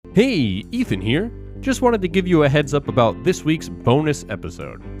Hey, Ethan here. Just wanted to give you a heads up about this week's bonus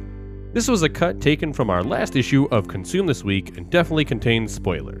episode. This was a cut taken from our last issue of Consume This Week and definitely contains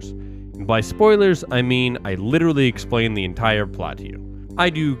spoilers. And by spoilers, I mean I literally explain the entire plot to you. I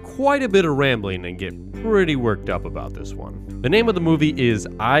do quite a bit of rambling and get pretty worked up about this one. The name of the movie is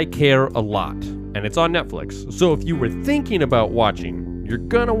I Care a Lot, and it's on Netflix, so if you were thinking about watching, you're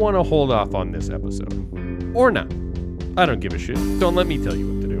gonna want to hold off on this episode. Or not. I don't give a shit. Don't let me tell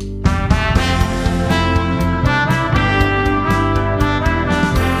you what to do.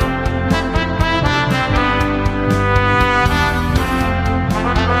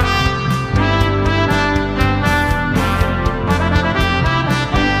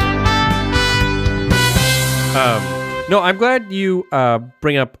 No, I'm glad you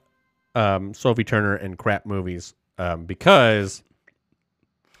bring up Sophie Turner and crap movies because,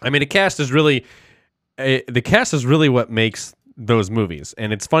 I mean, the cast is really what makes those movies.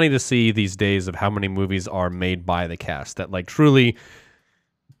 And it's funny to see these days of how many movies are made by the cast that like truly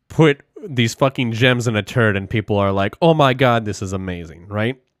put these fucking gems in a turd and people are like, oh my God, this is amazing,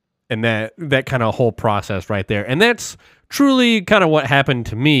 right? And that kind of whole process right there. And that's truly kind of what happened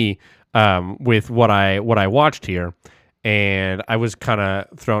to me with what I watched here. And I was kind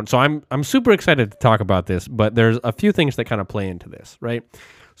of thrown. So I'm super excited to talk about this, but there's a few things that kind of play into this, right?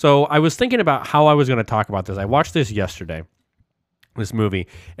 So I was thinking about how I was going to talk about this. I watched this yesterday, this movie,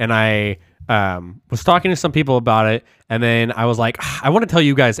 and I was talking to some people about it, and then I was like, I want to tell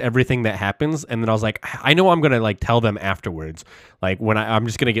you guys everything that happens, and then I was like, I know I'm going to like tell them afterwards, like when I'm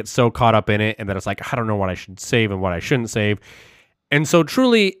just going to get so caught up in it, and then it's like, I don't know what I should save and what I shouldn't save. And so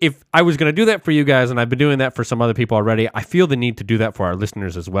truly, if I was going to do that for you guys, and I've been doing that for some other people already, I feel the need to do that for our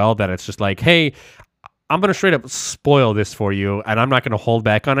listeners as well, that it's just like, hey, I'm going to straight up spoil this for you, and I'm not going to hold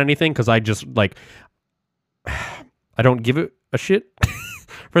back on anything because I just, like, I don't give it a shit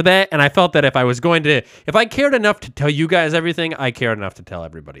for that. And I felt that if I cared enough to tell you guys everything, I cared enough to tell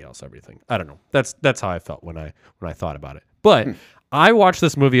everybody else everything. I don't know. That's how I felt when I thought about it. But I watched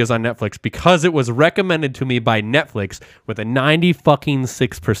this movie as on Netflix because it was recommended to me by Netflix with a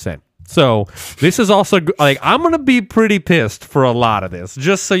 96%. So this is also like I'm gonna be pretty pissed for a lot of this,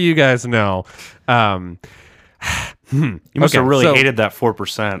 just so you guys know. You must have really hated that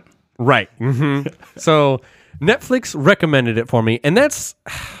 4%, right? So Netflix recommended it for me, and that's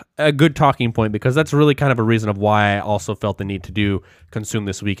a good talking point because that's really kind of a reason of why I also felt the need to Consume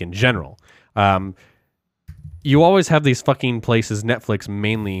This Week in general. You always have these fucking places, Netflix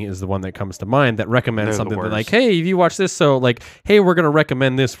mainly is the one that comes to mind, that recommends something that like, hey, if you watch this, so like, hey, we're going to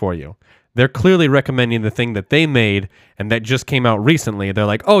recommend this for you. They're clearly recommending the thing that they made and that just came out recently. They're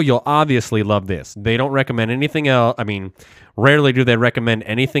like, oh, you'll obviously love this. They don't recommend anything else. I mean, rarely do they recommend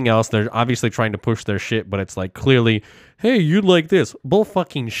anything else. They're obviously trying to push their shit, but it's like clearly, hey, you'd like this. Bull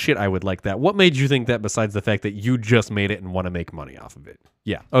fucking shit, I would like that. What made you think that besides the fact that you just made it and want to make money off of it?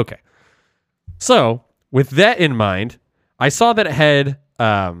 Yeah, okay. So with that in mind, I saw that it had,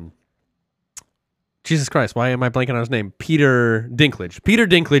 Jesus Christ, why am I blanking on his name? Peter Dinklage. Peter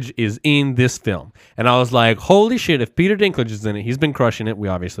Dinklage is in this film. And I was like, holy shit, if Peter Dinklage is in it, he's been crushing it. We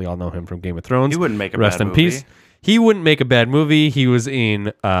obviously all know him from Game of Thrones. He wouldn't make a Rest bad in movie. peace. He wouldn't make a bad movie. He was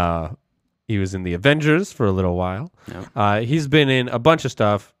in the Avengers for a little while. Yep. He's been in a bunch of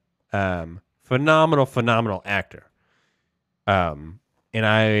stuff. Phenomenal actor. And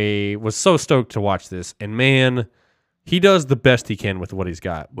I was so stoked to watch this. And man, he does the best he can with what he's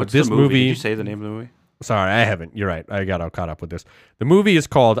got. What's this the movie? Did you say the name of the movie? Sorry, I haven't. You're right. I got all caught up with this. The movie is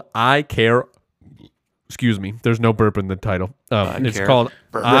called I Care. Excuse me. There's no burp in the title. It's called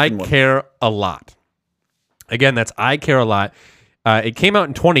I Care a Lot. Again, that's I Care a Lot. It came out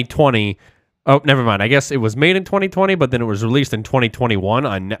in 2020. Oh, never mind. I guess it was made in 2020, but then it was released in 2021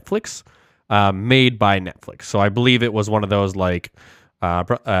 on Netflix. Made by Netflix. So I believe it was one of those like kind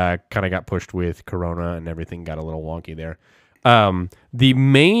of got pushed with Corona and everything got a little wonky there. The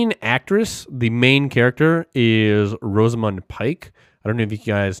main actress, the main character is Rosamund Pike. I don't know if you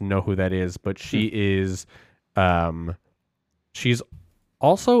guys know who that is, but she is, she's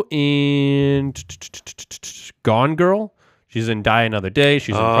also in Gone Girl. She's in Die Another Day.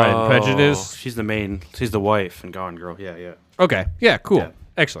 She's in Pride and Prejudice. She's the wife in Gone Girl. Yeah. Okay. Yeah, cool. Yeah.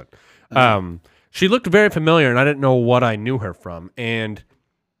 Excellent. She looked very familiar, and I didn't know what I knew her from. And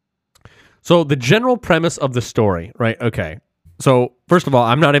so the general premise of the story, right? Okay. So first of all,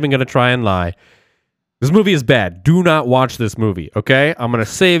 I'm not even going to try and lie. This movie is bad. Do not watch this movie, okay? I'm going to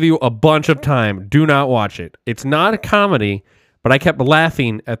save you a bunch of time. Do not watch it. It's not a comedy, but I kept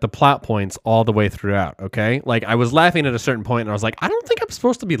laughing at the plot points all the way throughout, okay? Like, I was laughing at a certain point, and I was like, I don't think I'm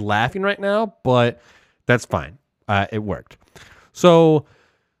supposed to be laughing right now, but that's fine. It worked. So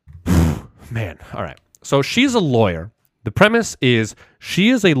man, all right. So she's a lawyer. The premise is she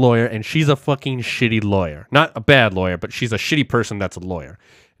is a lawyer and she's a fucking shitty lawyer. Not a bad lawyer, but she's a shitty person that's a lawyer.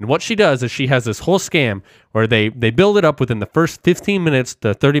 And what she does is she has this whole scam where they build it up within the first 15 minutes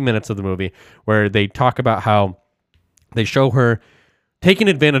to 30 minutes of the movie, where they talk about how they show her taking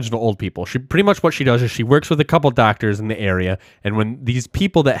advantage of old people. She pretty much what she does is she works with a couple doctors in the area, and when these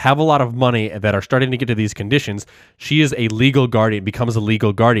people that have a lot of money that are starting to get to these conditions, she is a legal guardian, becomes a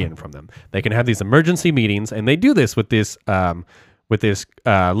legal guardian from them. They can have these emergency meetings, and they do this with this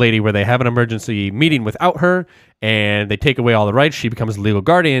lady where they have an emergency meeting without her, and they take away all the rights. She becomes a legal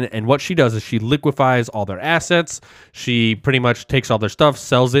guardian, and what she does is she liquefies all their assets. She pretty much takes all their stuff,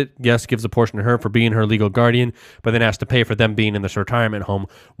 sells it, yes, gives a portion to her for being her legal guardian, but then has to pay for them being in this retirement home,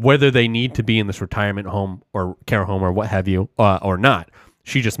 whether they need to be in this retirement home or care home or what have you, or not.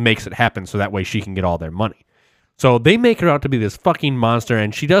 She just makes it happen so that way she can get all their money. So they make her out to be this fucking monster,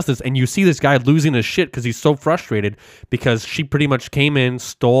 and she does this, and you see this guy losing his shit because he's so frustrated because she pretty much came in,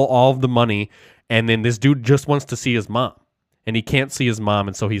 stole all of the money, and then this dude just wants to see his mom, and he can't see his mom,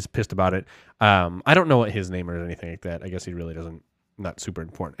 and so he's pissed about it. I don't know what his name or anything like that. I guess he really doesn't. Not super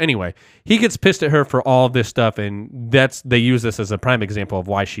important. Anyway, he gets pissed at her for all of this stuff, and they use this as a prime example of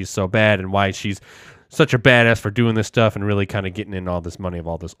why she's so bad and why she's such a badass for doing this stuff and really kind of getting in all this money of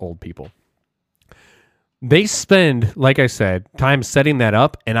all this old people. They spend, like I said, time setting that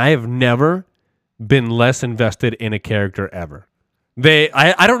up, and I have never been less invested in a character ever.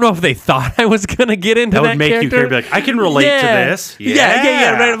 I don't know if they thought I was going to get into that character. That would make you be like, I can relate to this.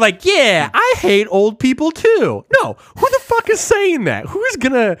 Yeah, right. I'm like, yeah, I hate old people too. No, who the fuck is saying that? Who's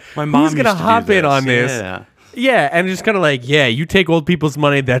going to hop in on this? Yeah, and just kind of like, yeah, you take old people's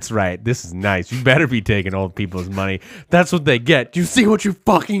money. That's right. This is nice. You better be taking old people's money. That's what they get. Do you see what you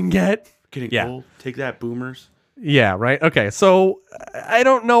fucking get? Getting old. Take that, boomers. Yeah, right. Okay, so I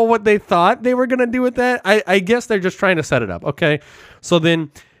don't know what they thought they were going to do with that. I guess they're just trying to set it up. Okay, so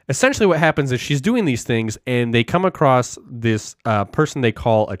then essentially what happens is she's doing these things, and they come across this person they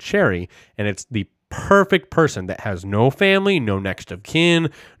call a cherry, and it's the perfect person that has no family, no next of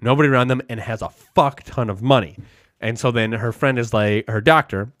kin, nobody around them, and has a fuck ton of money. And so then her friend is like, her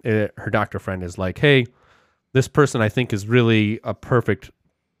doctor friend is like, hey, this person I think is really a perfect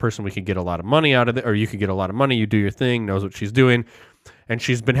person. We could get a lot of money out of it, or you could get a lot of money. You do your thing, knows what she's doing, and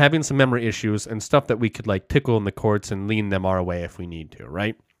she's been having some memory issues and stuff that we could like tickle in the courts and lean them our way if we need to,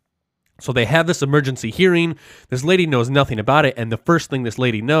 right? So they have this emergency hearing. This lady knows nothing about it, and the first thing this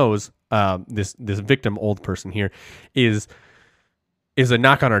lady knows, this victim, old person here, is a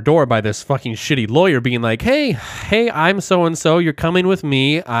knock on her door by this fucking shitty lawyer being like, hey, I'm so-and-so. You're coming with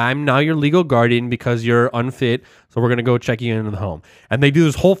me. I'm now your legal guardian because you're unfit. So we're going to go check you into the home. And they do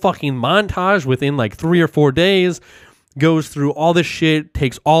this whole fucking montage within like 3 or 4 days, goes through all this shit,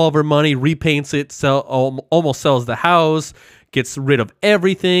 takes all of her money, repaints it, almost sells the house, gets rid of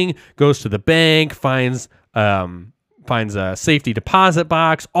everything, goes to the bank, finds a safety deposit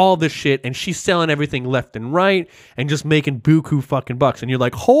box, all this shit, and she's selling everything left and right and just making buku fucking bucks. And you're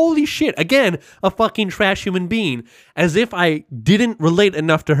like, holy shit, again, a fucking trash human being. As if I didn't relate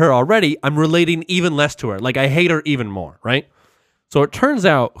enough to her already, I'm relating even less to her. Like, I hate her even more, right? So it turns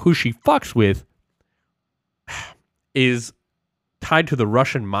out who she fucks with is tied to the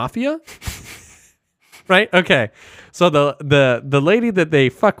Russian mafia. Right? Okay. So the lady that they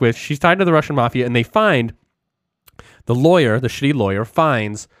fuck with, she's tied to the Russian mafia, and they find the lawyer, the shitty lawyer,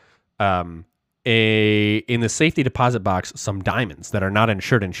 finds in the safety deposit box some diamonds that are not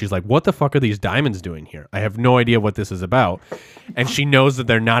insured, and she's like, what the fuck are these diamonds doing here? I have no idea what this is about. And she knows that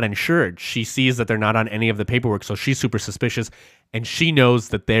they're not insured. She sees that they're not on any of the paperwork, so she's super suspicious, and she knows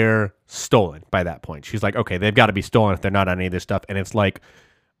that they're stolen by that point. She's like, okay, they've got to be stolen if they're not on any of this stuff, and it's like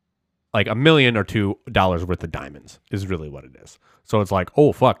 $1 million or $2 worth of diamonds is really what it is. So it's like,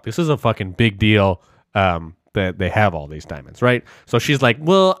 oh fuck, this is a fucking big deal. That they have all these diamonds, right? So she's like,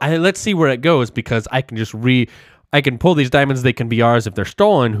 well, let's see where it goes, because I can just I can pull these diamonds. They can be ours if they're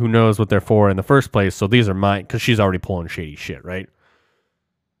stolen. Who knows what they're for in the first place? So these are mine, because she's already pulling shady shit, right?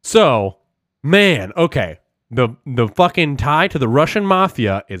 So, man, okay. The fucking tie to the Russian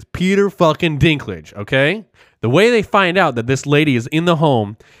mafia is Peter fucking Dinklage, okay? The way they find out that this lady is in the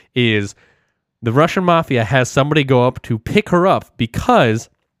home is the Russian mafia has somebody go up to pick her up because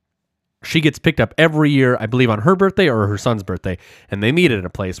she gets picked up every year, I believe, on her birthday or her son's birthday, and they meet at a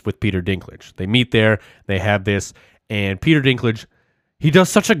place with Peter Dinklage. They meet there, they have this, and Peter Dinklage, he does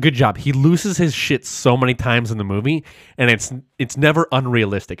such a good job. He loses his shit so many times in the movie, and it's never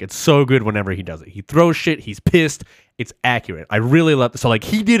unrealistic. It's so good whenever he does it. He throws shit, he's pissed, it's accurate. I really love this. So, like,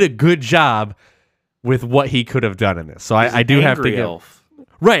 he did a good job with what he could have done in this. So I do have to give...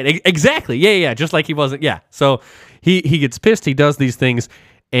 Right, exactly. Yeah, just like he wasn't. Yeah. So he gets pissed. He does these things,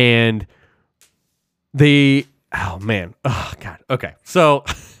 and oh man, oh god. Okay, so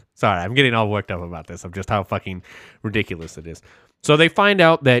sorry, I'm getting all worked up about this of just how fucking ridiculous it is. So they find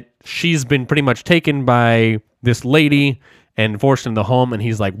out that she's been pretty much taken by this lady and forced into the home, and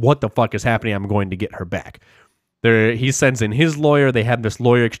he's like, "What the fuck is happening? I'm going to get her back." He sends in his lawyer. They have this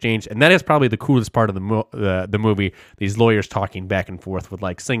lawyer exchange, and that is probably the coolest part of the movie. These lawyers talking back and forth with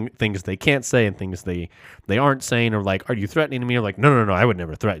like things they can't say and things they aren't saying, or like, "Are you threatening me?" Or like, "No, I would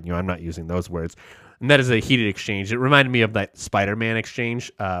never threaten you. I'm not using those words." And that is a heated exchange. It reminded me of that Spider-Man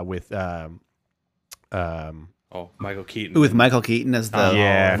exchange with Michael Keaton. With Michael Keaton as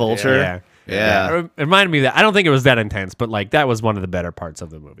the Vulture. Yeah. It reminded me of that. I don't think it was that intense, but like that was one of the better parts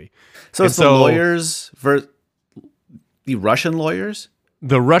of the movie. So it's the lawyers the Russian lawyers?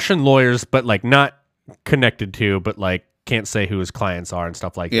 The Russian lawyers, but like not connected to, but like can't say who his clients are and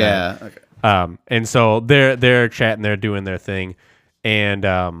stuff like that. Yeah. Okay. And so they're chatting, they're doing their thing,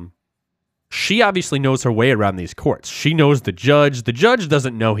 and she obviously knows her way around these courts. She knows the judge. The judge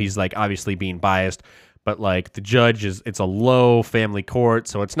doesn't know he's like obviously being biased, but like the judge it's a low family court,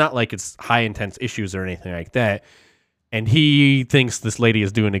 so it's not like it's high intense issues or anything like that. And he thinks this lady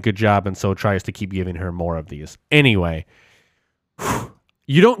is doing a good job, and so tries to keep giving her more of these. Anyway,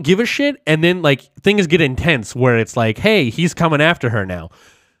 you don't give a shit, and then like things get intense where it's like, hey, he's coming after her now.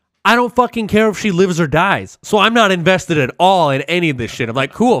 I don't fucking care if she lives or dies. So I'm not invested at all in any of this shit. I'm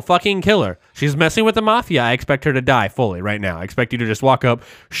like, cool, fucking kill her. She's messing with the mafia. I expect her to die fully right now. I expect you to just walk up,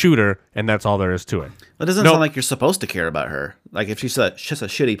 shoot her, and that's all there is to it. It doesn't sound like you're supposed to care about her. Like if she's just a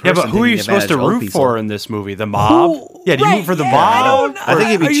shitty person. Yeah, but who are you supposed to root for in this movie? The mob? Do you root for the mob? I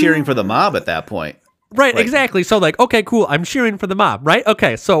think you'd be cheering for the mob at that point. Right, exactly. So like, okay, cool. I'm cheering for the mob, right?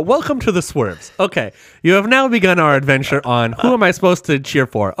 Okay, so welcome to the Swerves. Okay, you have now begun our adventure on who am I supposed to cheer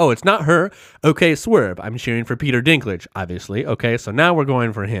for? Oh, it's not her. Okay, Swerve. I'm cheering for Peter Dinklage, obviously. Okay, so now we're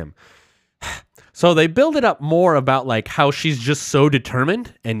going for him. So they build it up more about like how she's just so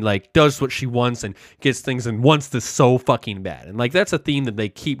determined and like does what she wants and gets things and wants this so fucking bad. And like that's a theme that they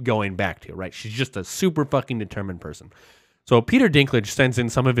keep going back to, right? She's just a super fucking determined person. So Peter Dinklage sends in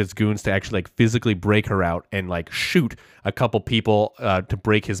some of his goons to actually like physically break her out and like shoot a couple people to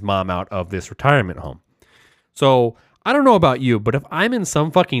break his mom out of this retirement home. So I don't know about you, but if I'm in some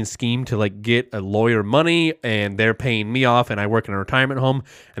fucking scheme to like get a lawyer money and they're paying me off and I work in a retirement home,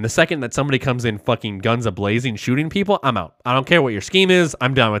 and the second that somebody comes in fucking guns a-blazing shooting people, I'm out. I don't care what your scheme is.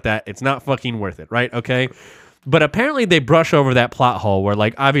 I'm done with that. It's not fucking worth it, right? Okay? But apparently they brush over that plot hole where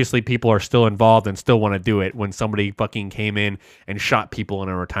like obviously people are still involved and still want to do it when somebody fucking came in and shot people in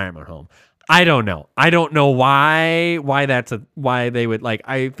a retirement home. I don't know. I don't know why they would like,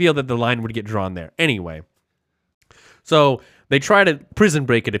 I feel that the line would get drawn there. Anyway. So they try to prison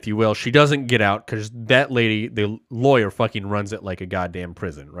break it, if you will. She doesn't get out because that lady, the lawyer, fucking runs it like a goddamn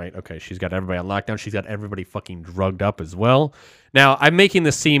prison, right? Okay, she's got everybody on lockdown. She's got everybody fucking drugged up as well. Now, I'm making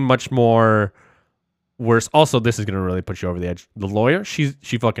this seem much more worse. Also, this is going to really put you over the edge. The lawyer, she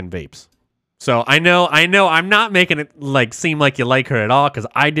fucking vapes. So I know, I'm not making it like seem like you like her at all because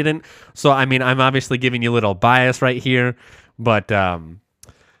I didn't. So, I mean, I'm obviously giving you a little bias right here, but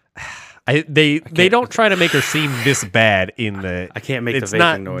they don't try to make her seem this bad in the. I can't make it's the vaping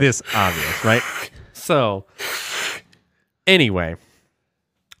not noise. This obvious, right? So anyway,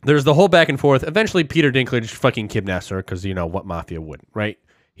 there's the whole back and forth. Eventually, Peter Dinklage fucking kidnaps her because you know what mafia wouldn't, right?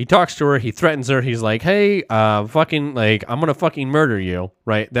 He talks to her. He threatens her. He's like, "Hey, fucking like I'm gonna fucking murder you,"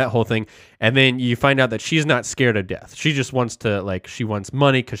 right? That whole thing. And then you find out that she's not scared of death. She just wants to like she wants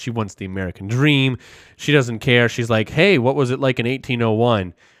money because she wants the American dream. She doesn't care. She's like, "Hey, what was it like in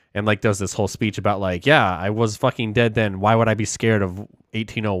 1801?" And like does this whole speech about like, yeah, I was fucking dead then. Why would I be scared of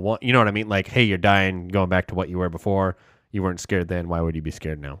 1801? You know what I mean? Like, hey, you're dying, going back to what you were before. You weren't scared then. Why would you be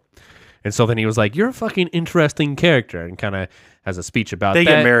scared now? And so then he was like, you're a fucking interesting character, and kind of has a speech about they that.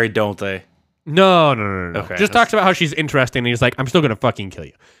 Get married, don't they? No. Okay, just talks about how she's interesting, and he's like, I'm still going to fucking kill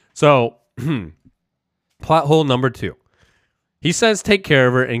you. So plot hole number 2. He says take care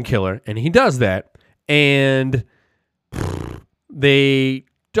of her and kill her, and he does that, and they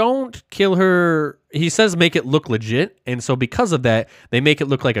don't kill her. He says make it look legit, and so because of that, they make it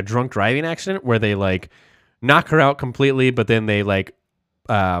look like a drunk driving accident where they like knock her out completely, but then they like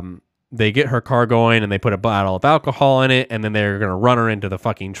they get her car going and they put a bottle of alcohol in it, and then they're gonna run her into the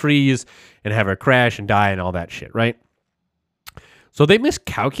fucking trees and have her crash and die and all that shit, right? So they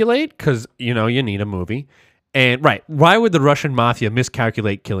miscalculate because you know you need a movie. And right, why would the Russian mafia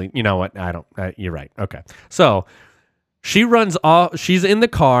miscalculate killing? You know what? I don't. You're right. Okay, so she runs off. She's in the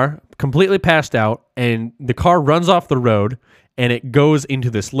car, completely passed out, and the car runs off the road. and it goes into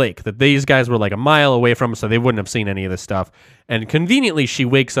this lake that these guys were like a mile away from, so they wouldn't have seen any of this stuff. And conveniently, she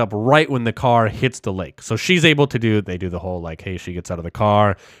wakes up right when the car hits the lake. So she's able to they do the whole like, hey, she gets out of the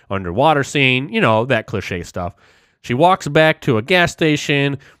car, underwater scene, that cliche stuff. She walks back to a gas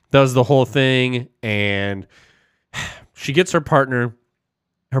station, does the whole thing, and she gets her partner.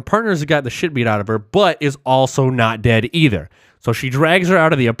 Her partner's got the shit beat out of her, but is also not dead either. So she drags her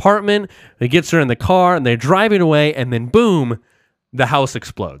out of the apartment, they gets her in the car, and they're driving away, and then boom, the house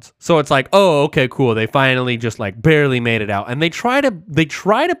explodes. So it's like, oh, okay, cool. They finally just like barely made it out. And they try to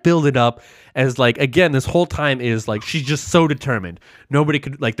build it up as like, again, this whole time is like she's just so determined. Nobody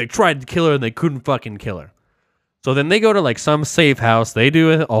could, like, they tried to kill her and they couldn't fucking kill her. So then they go to like some safe house. They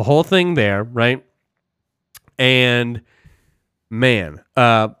do a whole thing there, right? And man,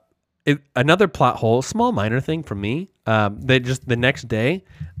 another plot hole, small minor thing for me. They just the next day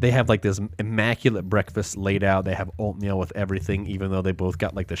they have like this immaculate breakfast laid out. They have oatmeal with everything, even though they both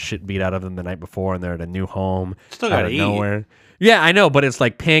got like the shit beat out of them the night before, and they're at a new home. Still gotta eat. Nowhere. Yeah, I know, but it's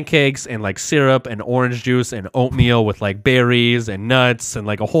like pancakes and like syrup and orange juice and oatmeal with like berries and nuts and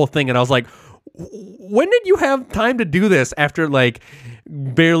like a whole thing. And I was like, when did you have time to do this after like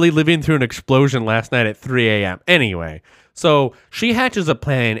barely living through an explosion last night at 3 a.m.? Anyway, so she hatches a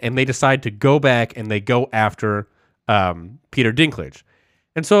plan and they decide to go back and they go after Peter Dinklage.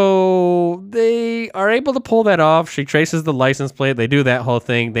 And so they are able to pull that off. She traces the license plate. They do that whole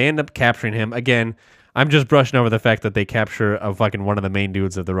thing. They end up capturing him. Again, I'm just brushing over the fact that they capture fucking one of the main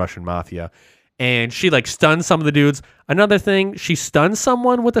dudes of the Russian mafia. And she like stuns some of the dudes. Another thing, she stuns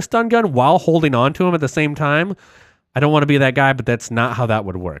someone with a stun gun while holding on to him at the same time. I don't want to be that guy, but that's not how that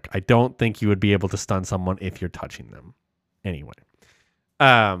would work. I don't think you would be able to stun someone if you're touching them. Anyway.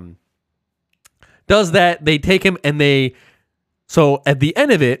 Does that, they take him and so at the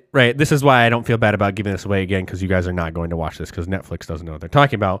end of it, right, this is why I don't feel bad about giving this away again, because you guys are not going to watch this because Netflix doesn't know what they're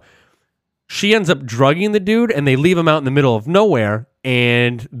talking about. She ends up drugging the dude and they leave him out in the middle of nowhere,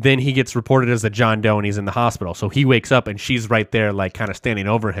 and then he gets reported as a John Doe and he's in the hospital. So he wakes up and she's right there like kind of standing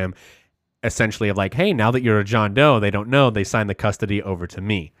over him, essentially of like, hey, now that you're a John Doe, they don't know, they signed the custody over to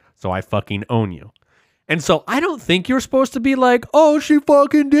me. So I fucking own you. And so I don't think you're supposed to be like, oh, she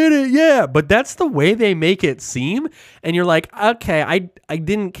fucking did it, yeah. But that's the way they make it seem. And you're like, okay, I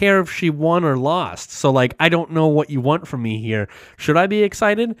didn't care if she won or lost. So like, I don't know what you want from me here. Should I be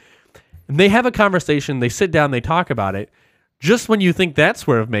excited? And they have a conversation. They sit down. They talk about it. Just when you think that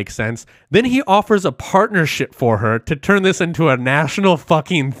swerve makes sense, then he offers a partnership for her to turn this into a national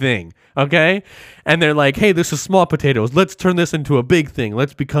fucking thing. Okay? And they're like, hey, this is small potatoes. Let's turn this into a big thing.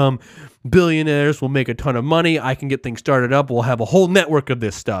 Let's become billionaires. We'll make a ton of money. I can get things started up. We'll have a whole network of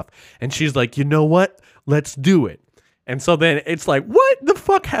this stuff. And she's like, you know what? Let's do it. And so then it's like, what the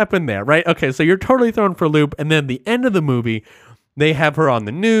fuck happened there? Right? Okay, so you're totally thrown for a loop. And then the end of the movie, they have her on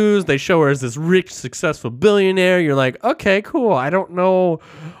the news. They show her as this rich, successful billionaire. You're like, okay, cool. I don't know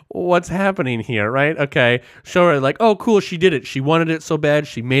what's happening here, right? Okay. Show her like, oh, cool. She did it. She wanted it so bad.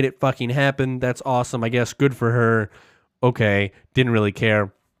 She made it fucking happen. That's awesome. I guess good for her. Okay. Didn't really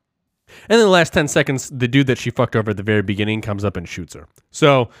care. And then the last 10 seconds, the dude that she fucked over at the very beginning comes up and shoots her.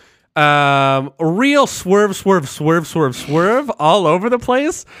 So a real swerve all over the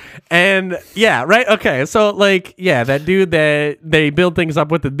place. And yeah, right. Okay. So like, yeah, that dude that they build things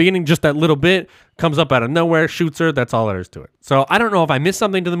up with at the beginning, just that little bit comes up out of nowhere, shoots her. That's all there is to it. So I don't know if I missed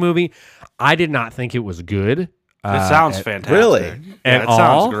something to the movie. I did not think it was good. It sounds fantastic. Really? Yeah, it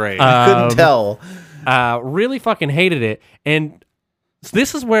sounds great. I couldn't tell. Really fucking hated it. And so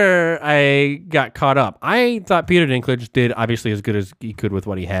this is where I got caught up. I thought Peter Dinklage did obviously as good as he could with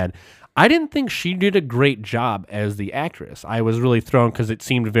what he had. I didn't think she did a great job as the actress. I was really thrown because it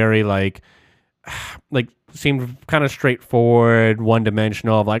seemed very seemed kind of straightforward,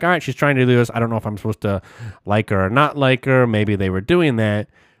 one-dimensional of like, all right, she's trying to do this. I don't know if I'm supposed to like her or not like her. Maybe they were doing that.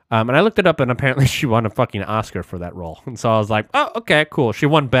 And I looked it up, and apparently she won a fucking Oscar for that role. And so I was like, oh, okay, cool. She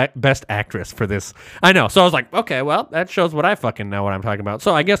won Best Actress for this. I know. So I was like, okay, well, that shows what I fucking know what I'm talking about.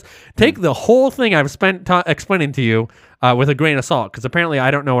 So I guess take the whole thing I've spent explaining to you with a grain of salt, because apparently I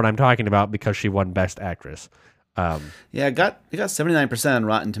don't know what I'm talking about because she won Best Actress. Yeah, it got 79% on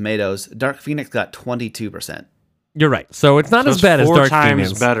Rotten Tomatoes. Dark Phoenix got 22%. You're right. So it's not as bad as Dark Phoenix. 4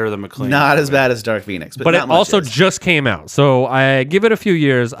 times better than McLean. Not as bad as Dark Phoenix, but it also just came out. So I give it a few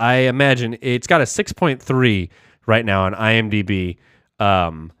years. I imagine it's got a 6.3 right now on IMDb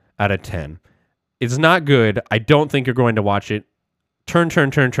out of 10. It's not good. I don't think you're going to watch it. Turn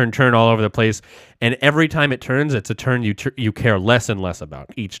all over the place. And every time it turns, it's a turn you care less and less about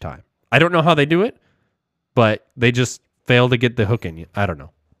each time. I don't know how they do it, but they just fail to get the hook in you. I don't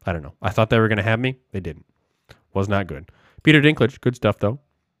know. I thought they were going to have me. They didn't. Was not good. Peter Dinklage, good stuff though.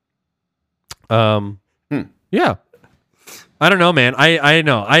 Yeah. I don't know, man. I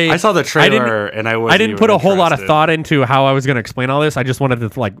know. I saw the trailer and I didn't put a whole lot of thought into how I was going to explain all this. I just wanted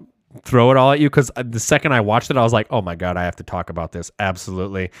to like throw it all at you because the second I watched it, I was like, oh my God, I have to talk about this.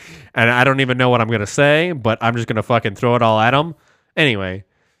 Absolutely. And I don't even know what I'm going to say, but I'm just going to fucking throw it all at them. Anyway,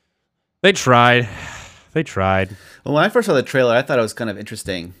 they tried. They tried. Well, when I first saw the trailer, I thought it was kind of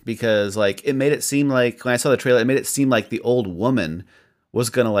interesting because like it made it seem like when I saw the trailer, it made it seem like the old woman was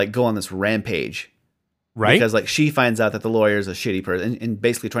going to like go on this rampage. Right. Because like she finds out that the lawyer is a shitty person and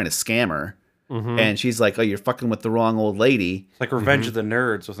basically trying to scam her. Mm-hmm. And she's like, oh, you're fucking with the wrong old lady. It's like Revenge of the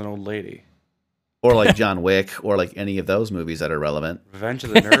Nerds with an old lady. Or like John Wick or like any of those movies that are relevant. Revenge of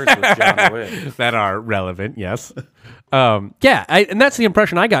the Nerds with John Wick. That are relevant, yes. Yeah, and that's the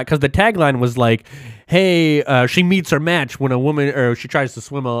impression I got because the tagline was like, hey, she meets her match when a woman, or she tries to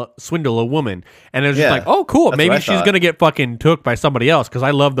swindle a woman. And it was just like, oh, cool. Maybe she's going to get fucking took by somebody else because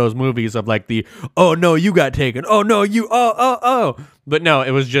I love those movies of like the, oh, no, you got taken. Oh, no, you, oh. But no,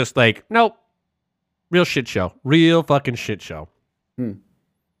 it was just like, nope. Real shit show. Real fucking shit show.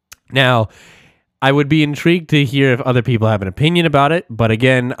 Now, I would be intrigued to hear if other people have an opinion about it. But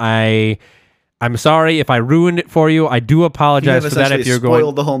again, I'm sorry if I ruined it for you. I do apologize for that if you're going.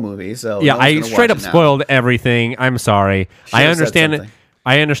 Spoiled the whole movie, so yeah, I straight up spoiled everything. I'm sorry. I understand it.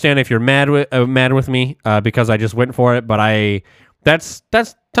 I understand if you're mad with me because I just went for it, but that's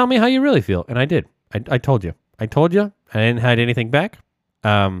tell me how you really feel, and I did. I told you. I didn't hide anything back.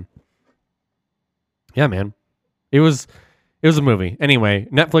 Yeah, man, it was a movie. Anyway,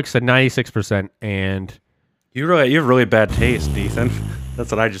 Netflix said 96%, and you have really bad taste, Ethan.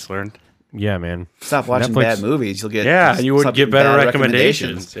 That's what I just learned. Yeah, man. Stop watching bad movies. You'll get you would get better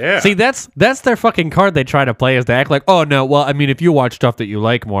recommendations. Yeah. See, that's their fucking card they try to play is they act like, oh no, well, I mean, if you watch stuff that you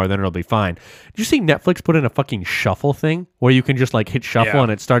like more, then it'll be fine. Did you see Netflix put in a fucking shuffle thing where you can just like hit shuffle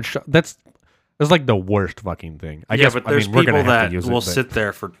and it starts? That's like the worst fucking thing. I guess. But there's people that will sit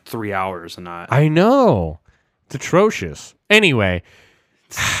there for 3 hours and not. I know. It's atrocious. Anyway.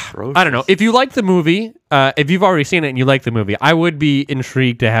 I don't know. If you like the movie, if you've already seen it and you like the movie, I would be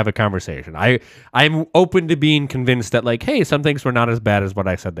intrigued to have a conversation. I'm open to being convinced that, like, hey, some things were not as bad as what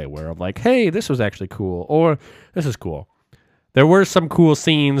I said they were. Of like, hey, this was actually cool, or this is cool. There were some cool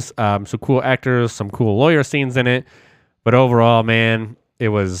scenes, some cool actors, some cool lawyer scenes in it, but overall, man, it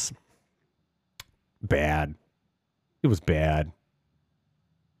was bad. It was bad.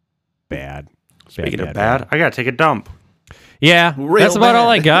 Speaking of bad, I gotta take a dump. Yeah, that's about all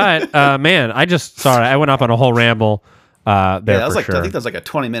I got. Man, I went off on a whole ramble there that was for sure. I think that was like a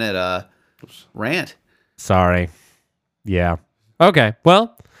 20-minute rant. Sorry. Yeah. Okay.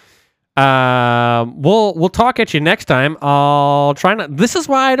 Well, we'll talk at you next time. I'll try not. This is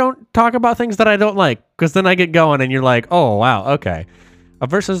why I don't talk about things that I don't like, because then I get going and you're like, oh wow, okay.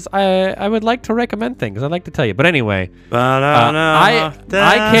 Versus, I would like to recommend things. I'd like to tell you, but anyway, I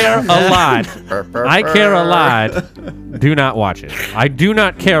care a lot. I care a lot. Do not watch it. I do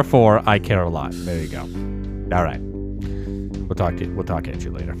not care for. I care a lot. There you go. All right. We'll talk at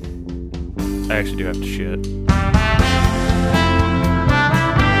you later. I actually do have to shit.